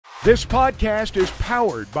This podcast is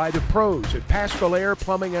powered by the pros at Paschal Air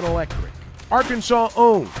Plumbing and Electric. Arkansas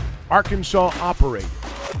owned, Arkansas operated.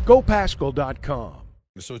 GoPaschal.com.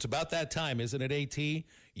 So it's about that time, isn't it, AT?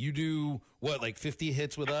 You do, what, like 50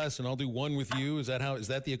 hits with us, and I'll do one with you? Is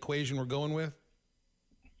that the equation we're going with?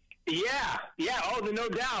 Yeah. Oh, no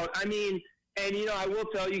doubt. I mean, and, I will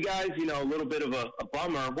tell you guys, a little bit of a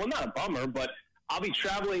bummer. Well, not a bummer, but I'll be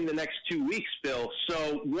traveling the next 2 weeks, Phil.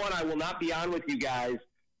 So, one, I will not be on with you guys.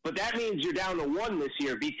 But that means you're down to one this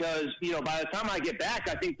year because, by the time I get back,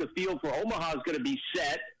 I think the field for Omaha is going to be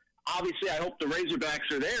set. Obviously, I hope the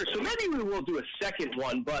Razorbacks are there. So maybe we will do a second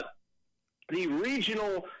one. But the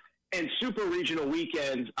regional and super regional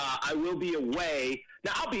weekends, I will be away.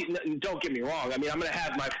 Now, don't get me wrong. I mean, I'm going to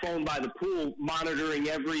have my phone by the pool monitoring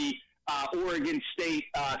every Oregon State,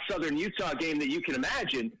 Southern Utah game that you can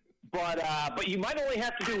imagine. But you might only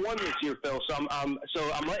have to do one this year, Phil. So I'm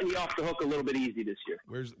letting you off the hook a little bit easy this year.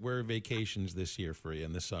 Where are vacations this year for you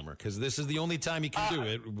in the summer? Because this is the only time you can do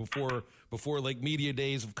it before like media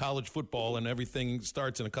days of college football and everything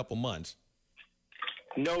starts in a couple months.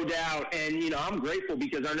 No doubt, and I'm grateful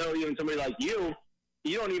because I know even somebody like you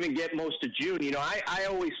don't even get most of June. I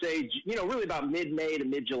always say really about mid-May to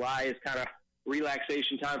mid-July is kind of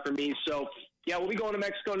relaxation time for me. So yeah, we'll be going to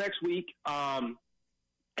Mexico next week.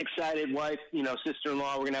 Excited wife,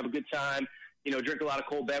 sister-in-law. We're going to have a good time, drink a lot of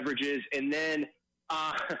cold beverages. And then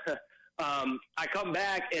I come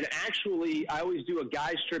back, and actually I always do a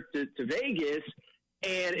guy's trip to Vegas,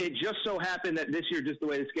 and it just so happened that this year, just the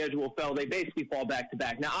way the schedule fell, they basically fall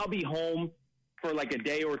back-to-back. Now, I'll be home for like a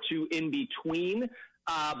day or two in between,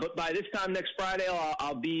 but by this time next Friday,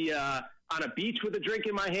 I'll be on a beach with a drink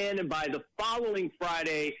in my hand, and by the following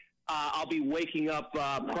Friday, I'll be waking up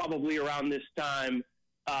probably around this time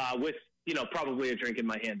with, probably a drink in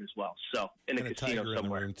my hand as well. So in a casino somewhere. In the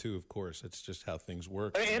room too, of course. That's just how things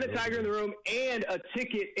work. And a tiger in the room, and a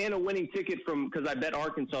ticket, and a winning ticket because I bet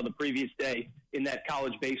Arkansas the previous day in that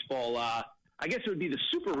college baseball. I guess it would be the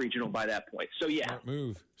super regional by that point. So yeah.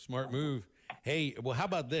 Smart move. Hey, well, how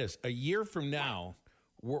about this? A year from now,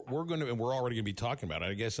 we're already going to be talking about it.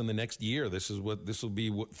 I guess in the next year, this will be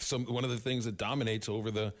one of the things that dominates over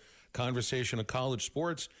the conversation of college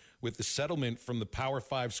sports with the settlement from the Power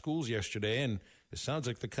 5 schools yesterday, and it sounds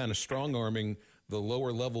like they're kind of strong-arming the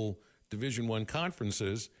lower-level Division I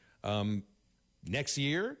conferences. Next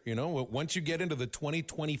year, once you get into the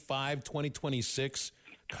 2025-2026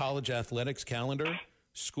 college athletics calendar,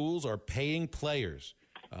 schools are paying players.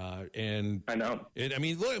 And I know.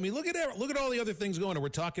 Look at all the other things going on. We're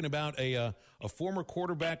talking about a former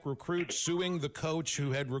quarterback recruit suing the coach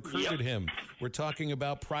who had recruited him. We're talking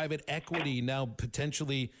about private equity now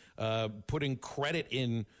potentially putting credit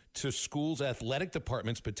in to schools' athletic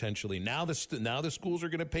departments potentially. Now the schools are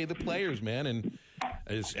going to pay the players, man, and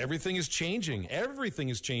everything is changing. Everything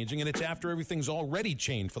is changing, and it's after everything's already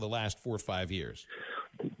changed for the last 4 or 5 years.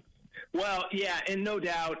 Well, yeah, and no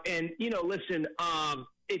doubt. And, listen,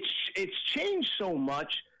 it's changed so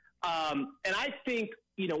much. And I think,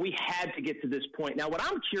 we had to get to this point. Now, what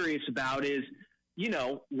I'm curious about is,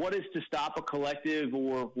 what is to stop a collective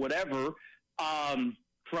or whatever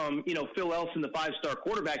from, Phil Elson, the 5-star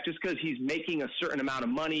quarterback, just because he's making a certain amount of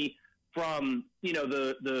money from,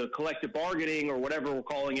 the collective bargaining or whatever we're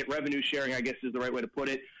calling it, revenue sharing, I guess is the right way to put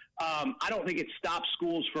it. I don't think it stops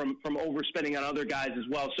schools from overspending on other guys as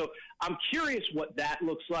well. So I'm curious what that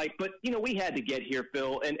looks like. But, we had to get here,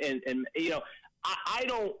 Phil. And I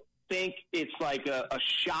don't think it's like a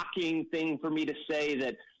shocking thing for me to say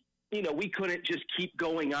that, we couldn't just keep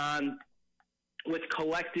going on with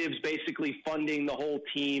collectives basically funding the whole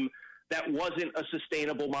team. That wasn't a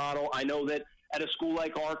sustainable model. I know that at a school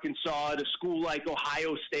like Arkansas, at a school like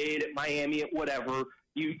Ohio State, at Miami, at whatever,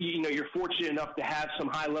 you're fortunate enough to have some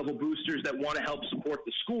high-level boosters that want to help support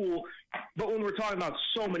the school. But when we're talking about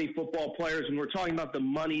so many football players and we're talking about the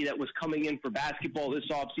money that was coming in for basketball this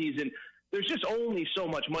offseason, there's just only so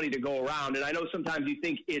much money to go around. And I know sometimes you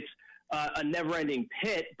think it's a never-ending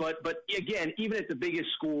pit, but again, even at the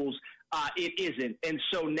biggest schools, it isn't. And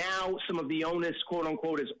so now some of the onus,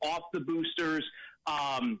 quote-unquote, is off the boosters,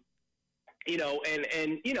 and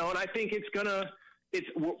I think it's going to –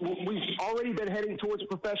 we've already been heading towards a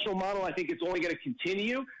professional model. I think it's only going to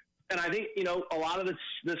continue. And I think, a lot of the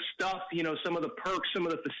stuff, some of the perks, some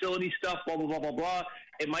of the facility stuff, blah, blah, blah, blah, blah,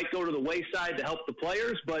 it might go to the wayside to help the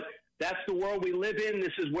players. But that's the world we live in.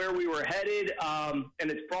 This is where we were headed. And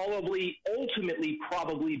it's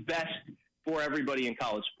ultimately best for everybody in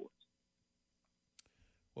college sports.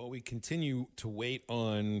 Well, we continue to wait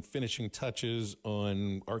on finishing touches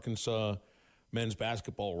on Arkansas men's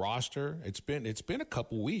basketball roster. It's been a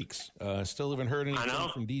couple weeks. Still haven't heard anything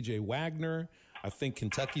from DJ Wagner. I think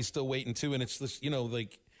Kentucky's still waiting too. And it's this,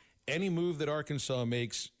 like any move that Arkansas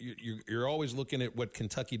makes, you're always looking at what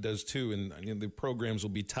Kentucky does too. And the programs will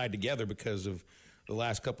be tied together because of the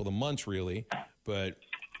last couple of months, really. But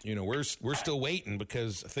we're still waiting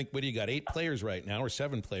because I think, what do you got, 8 players right now or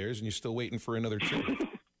 7 players, and you're still waiting for another 2.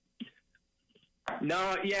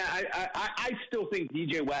 No, yeah, I still think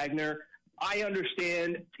DJ Wagner. I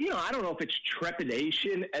understand. I don't know if it's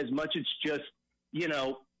trepidation as much as just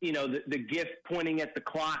the gift pointing at the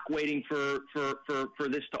clock, waiting for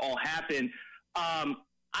this to all happen.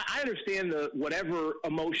 I understand whatever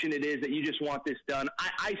emotion it is that you just want this done.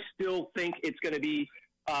 I still think it's going to be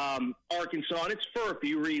Arkansas, and it's for a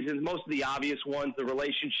few reasons. Most of the obvious ones, the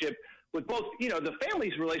relationship with both, the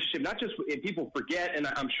family's relationship, not just, and people forget, and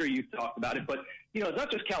I'm sure you've talked about it, but, it's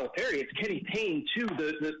not just Calipari, it's Kenny Payne, too,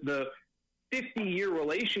 the 50-year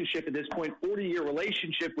relationship at this point, 40-year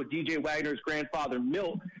relationship with DJ Wagner's grandfather,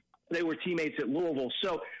 Milt. They were teammates at Louisville.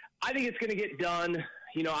 So I think it's going to get done.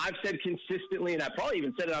 I've said consistently, and I probably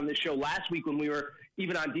even said it on this show last week when we were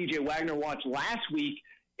even on DJ Wagner Watch last week,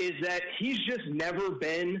 is that he's just never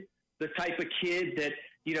been the type of kid that,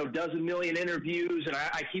 does a million interviews, and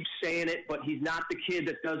I keep saying it, but he's not the kid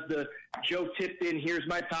that does the Joe Tipton, here's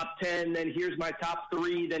my top 10, then here's my top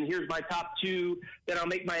 3, then here's my top 2, then I'll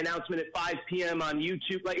make my announcement at 5 p.m. on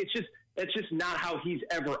YouTube. Like, that's just not how he's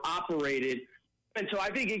ever operated. And so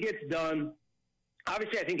I think it gets done.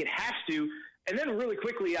 Obviously, I think it has to. And then really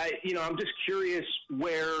quickly, I'm just curious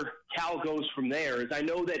where Cal goes from there. Is I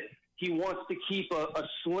know that he wants to keep a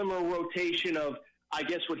slimmer rotation of, I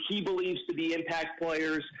guess, what he believes to be impact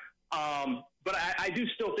players. But I do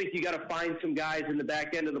still think you got to find some guys in the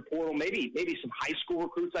back end of the portal, maybe some high school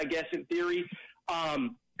recruits, I guess, in theory.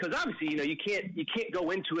 Because obviously, you can't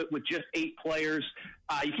go into it with just 8 players.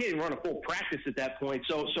 You can't even run a full practice at that point.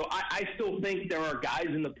 So I still think there are guys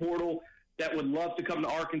in the portal that would love to come to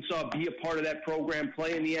Arkansas, be a part of that program,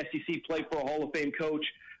 play in the SEC, play for a Hall of Fame coach.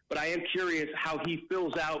 But I am curious how he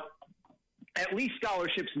fills out at least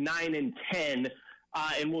scholarships 9 and 10,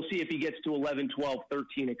 and we'll see if he gets to 11, 12,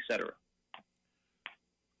 13, et cetera.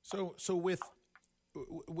 So with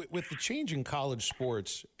the change in college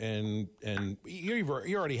sports, and you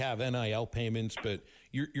already have NIL payments, but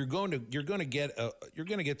you're going to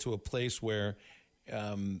get to a place where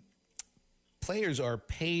players are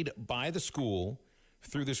paid by the school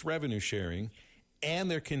through this revenue sharing,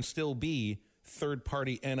 and there can still be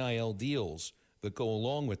third-party NIL deals that go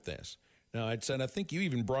along with this. Now, I think you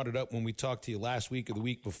even brought it up when we talked to you last week or the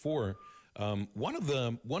week before. One of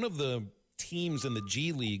the teams in the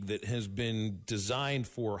G League that has been designed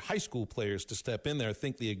for high school players to step in there, I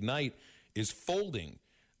think the Ignite, is folding.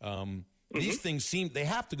 These things they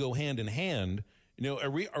have to go hand in hand. Are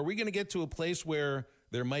we going to get to a place where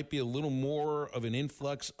there might be a little more of an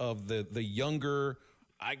influx of the younger,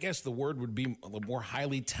 I guess the word would be more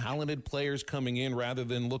highly talented players coming in rather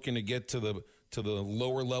than looking to get to the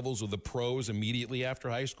lower levels of the pros immediately after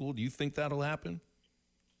high school? Do you think that'll happen?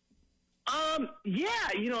 Yeah,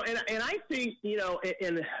 and I think,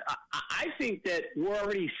 and I think that we're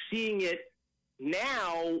already seeing it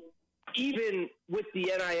now, even with the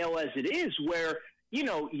NIL as it is, where,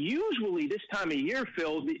 usually this time of year,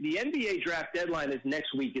 Phil, the NBA draft deadline is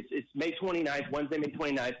next week. It's May 29th, Wednesday, May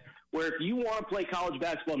 29th, where if you want to play college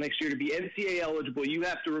basketball next year to be NCAA eligible, you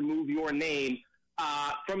have to remove your name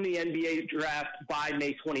from the NBA draft by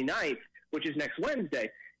May 29th, which is next Wednesday.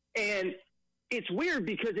 And it's weird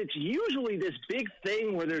because it's usually this big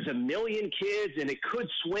thing where there's a million kids and it could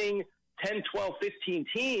swing 10, 12, 15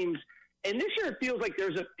 teams. And this year it feels like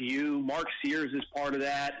there's a few. Mark Sears is part of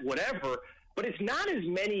that, whatever. But it's not as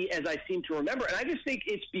many as I seem to remember. And I just think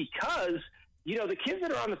it's because, the kids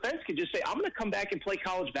that are on the fence could just say, I'm going to come back and play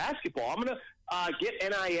college basketball. I'm going to get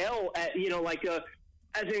NIL at,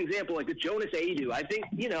 as an example, like the Jonas Adu. I think,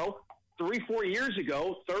 3-4 years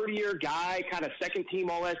ago, third-year guy, kind of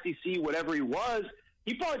second-team All-SEC, whatever he was,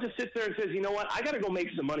 he probably just sits there and says, you know what, I got to go make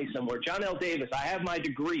some money somewhere. John L. Davis, I have my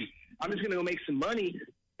degree. I'm just going to go make some money.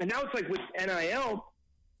 And now it's like with NIL,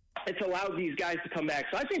 it's allowed these guys to come back.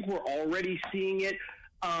 So I think we're already seeing it.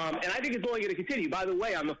 And I think it's only going to continue. By the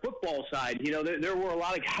way, on the football side, there were a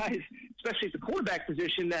lot of guys, especially at the quarterback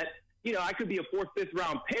position, that, I could be a 4th, 5th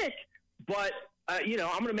round pick, but I'm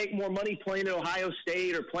going to make more money playing at Ohio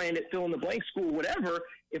State or playing at fill-in-the-blank school, whatever,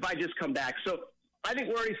 if I just come back. So I think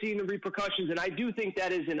we're already seeing the repercussions, and I do think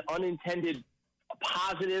that is an unintended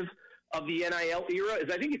positive of the NIL era,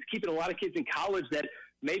 is I think it's keeping a lot of kids in college that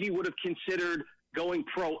maybe would have considered, going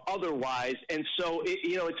pro otherwise. And so,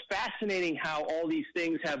 it's fascinating how all these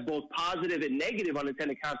things have both positive and negative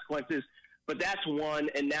unintended consequences, but that's one.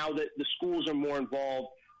 And now that the schools are more involved,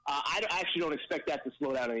 I actually don't expect that to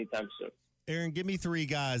slow down anytime soon. Aaron, give me 3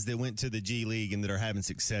 guys that went to the G League and that are having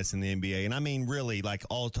success in the NBA. And I mean, really, like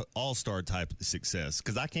all-star type success.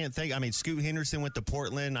 Because I can't think. I mean, Scoot Henderson went to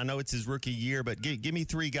Portland. I know it's his rookie year, but give me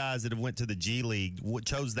 3 guys that have went to the G League,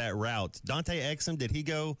 chose that route. Dante Exum, did he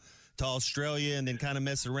go to Australia and then kind of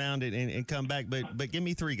mess around and come back? But give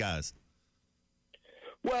me 3 guys.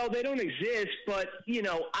 Well, they don't exist, but,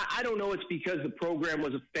 I don't know it's because the program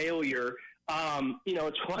was a failure.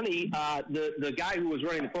 It's funny. The guy who was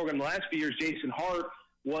running the program the last few years, Jason Hart,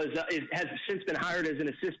 has since been hired as an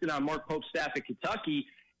assistant on Mark Pope's staff at Kentucky,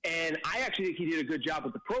 and I actually think he did a good job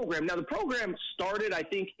with the program. Now, the program started, I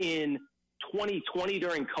think, in 2020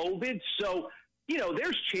 during COVID, so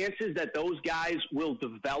there's chances that those guys will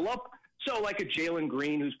develop. So, like a Jalen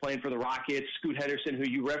Green who's playing for the Rockets, Scoot Henderson, who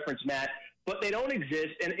you referenced, Matt, but they don't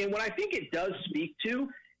exist. And what I think it does speak to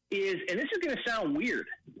is, and this is going to sound weird.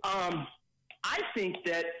 I think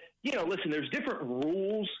that, listen, there's different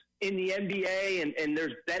rules in the NBA and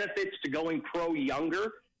there's benefits to going pro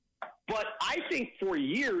younger. But I think for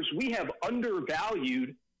years we have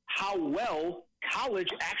undervalued how well college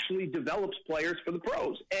actually develops players for the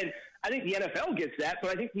pros. And I think the NFL gets that,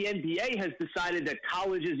 but I think the NBA has decided that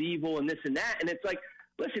college is evil and this and that. And it's like,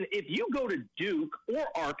 listen, if you go to Duke or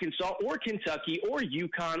Arkansas or Kentucky or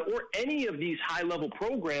UConn or any of these high-level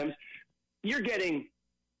programs, you're getting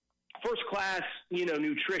first-class,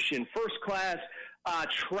 nutrition, first-class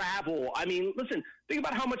travel. I mean, listen, think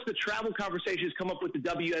about how much the travel conversation has come up with the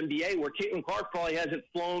WNBA, where Caitlin Clark probably hasn't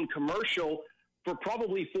flown commercial for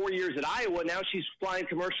probably 4 years at Iowa. Now she's flying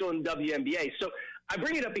commercial in the WNBA. So I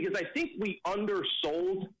bring it up because I think we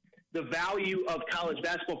undersold the value of college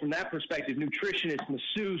basketball from that perspective. Nutritionist,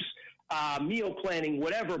 masseuse, meal planning,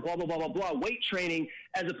 whatever, blah, blah, blah, blah, blah, weight training,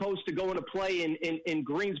 as opposed to going to play in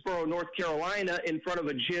Greensboro, North Carolina, in front of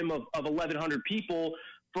a gym of 1,100 people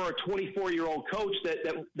for a 24-year-old coach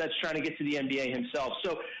that's trying to get to the NBA himself.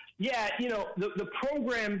 So, yeah, the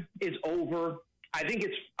program is over. I think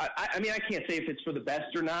I mean, I can't say if it's for the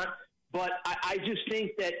best or not, but I just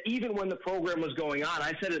think that even when the program was going on,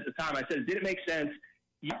 I said it at the time, I said it didn't make sense.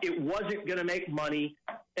 It wasn't going to make money.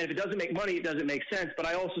 And if it doesn't make money, it doesn't make sense. But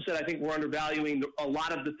I also said I think we're undervaluing a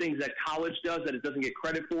lot of the things that college does that it doesn't get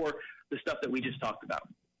credit for, the stuff that we just talked about.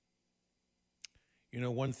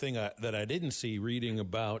 One thing that I didn't see reading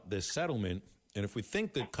about this settlement, and if we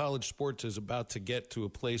think that college sports is about to get to a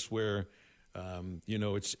place where,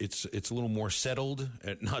 it's a little more settled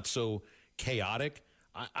and not so chaotic,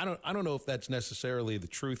 I don't know if that's necessarily the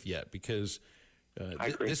truth yet, because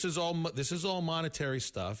this is all monetary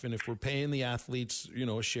stuff, and if we're paying the athletes,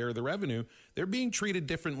 a share of the revenue, they're being treated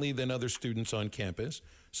differently than other students on campus.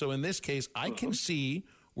 So in this case, I can see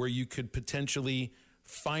where you could potentially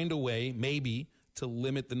find a way, maybe, to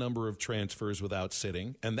limit the number of transfers without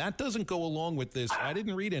sitting, and that doesn't go along with this. I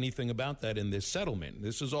didn't read anything about that in this settlement.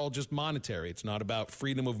 This is all just monetary. It's not about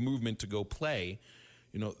freedom of movement to go play.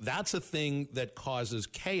 That's a thing that causes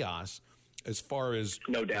chaos as far as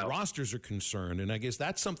no doubt rosters are concerned. And I guess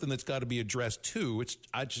that's something that's got to be addressed too.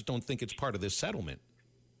 I just don't think it's part of this settlement.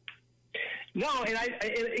 No, and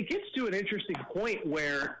it gets to an interesting point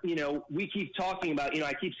where, we keep talking about,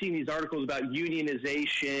 I keep seeing these articles about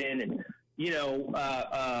unionization and,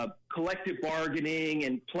 collective bargaining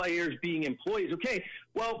and players being employees. Okay,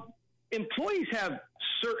 well, employees have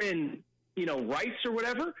certain, rights or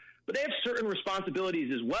whatever, but they have certain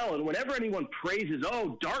responsibilities as well. And whenever anyone praises,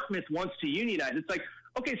 Dartmouth wants to unionize, it's like,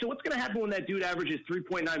 okay, so what's going to happen when that dude averages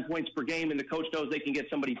 3.9 points per game and the coach knows they can get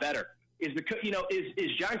somebody better? Is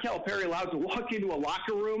John Calipari allowed to walk into a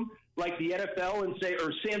locker room like the NFL and say,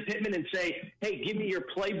 or Sam Pittman and say, hey, give me your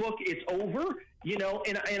playbook, it's over?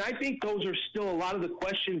 And I think those are still a lot of the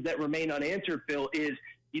questions that remain unanswered, Phil, is,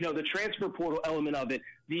 the transfer portal element of it,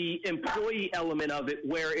 the employee element of it,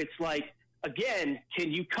 where it's like, again,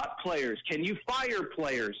 can you cut players? Can you fire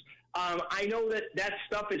players? I know that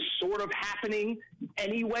stuff is sort of happening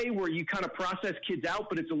anyway, where you kind of process kids out,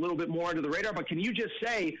 but it's a little bit more under the radar. But can you just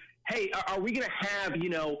say, hey, are we going to have,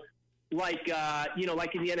 like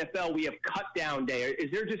in the NFL, we have cut down day? Is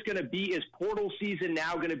there just going to be, is portal season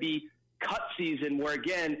now going to be cut season, where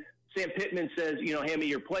again, Sam Pittman says, hand me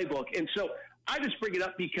your playbook? And so I just bring it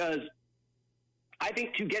up because I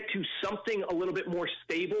think to get to something a little bit more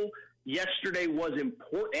stable, yesterday was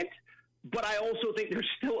important, but I also think there's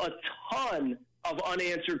still a ton of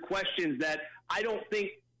unanswered questions that I don't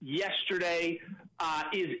think yesterday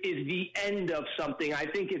is the end of something. I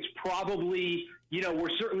think it's probably,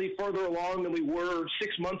 we're certainly further along than we were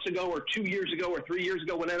 6 months ago or 2 years ago or 3 years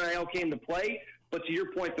ago when NIL came to play. But to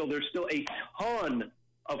your point, Bill, there's still a ton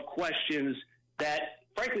of questions that,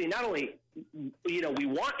 frankly, not only we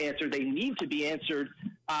want answered, they need to be answered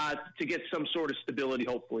to get some sort of stability,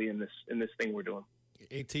 hopefully, in this thing we're doing.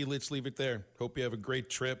 AT, let's leave it there. Hope you have a great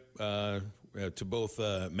trip to both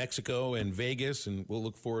Mexico and Vegas, and we'll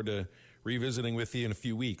look forward to revisiting with you in a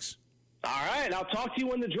few weeks. All right, I'll talk to you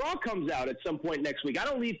when the draw comes out at some point next week. I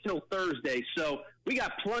don't leave till Thursday, so we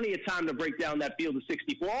got plenty of time to break down that field of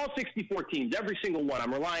 64. All 64 teams, every single one.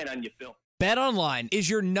 I'm relying on you, Phil. BetOnline is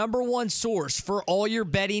your #1 source for all your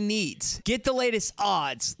betting needs. Get the latest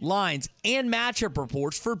odds, lines, and matchup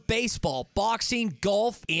reports for baseball, boxing,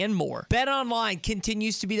 golf, and more. BetOnline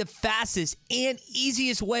continues to be the fastest and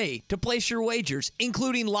easiest way to place your wagers,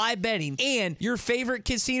 including live betting and your favorite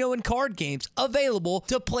casino and card games available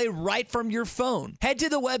to play right from your phone. Head to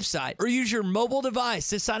the website or use your mobile device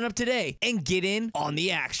to sign up today and get in on the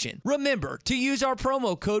action. Remember to use our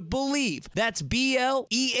promo code BELIEVE, that's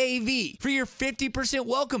BLEAV, for your 50%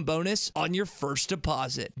 welcome bonus on your first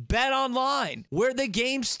deposit. Bet online, where the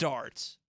game starts.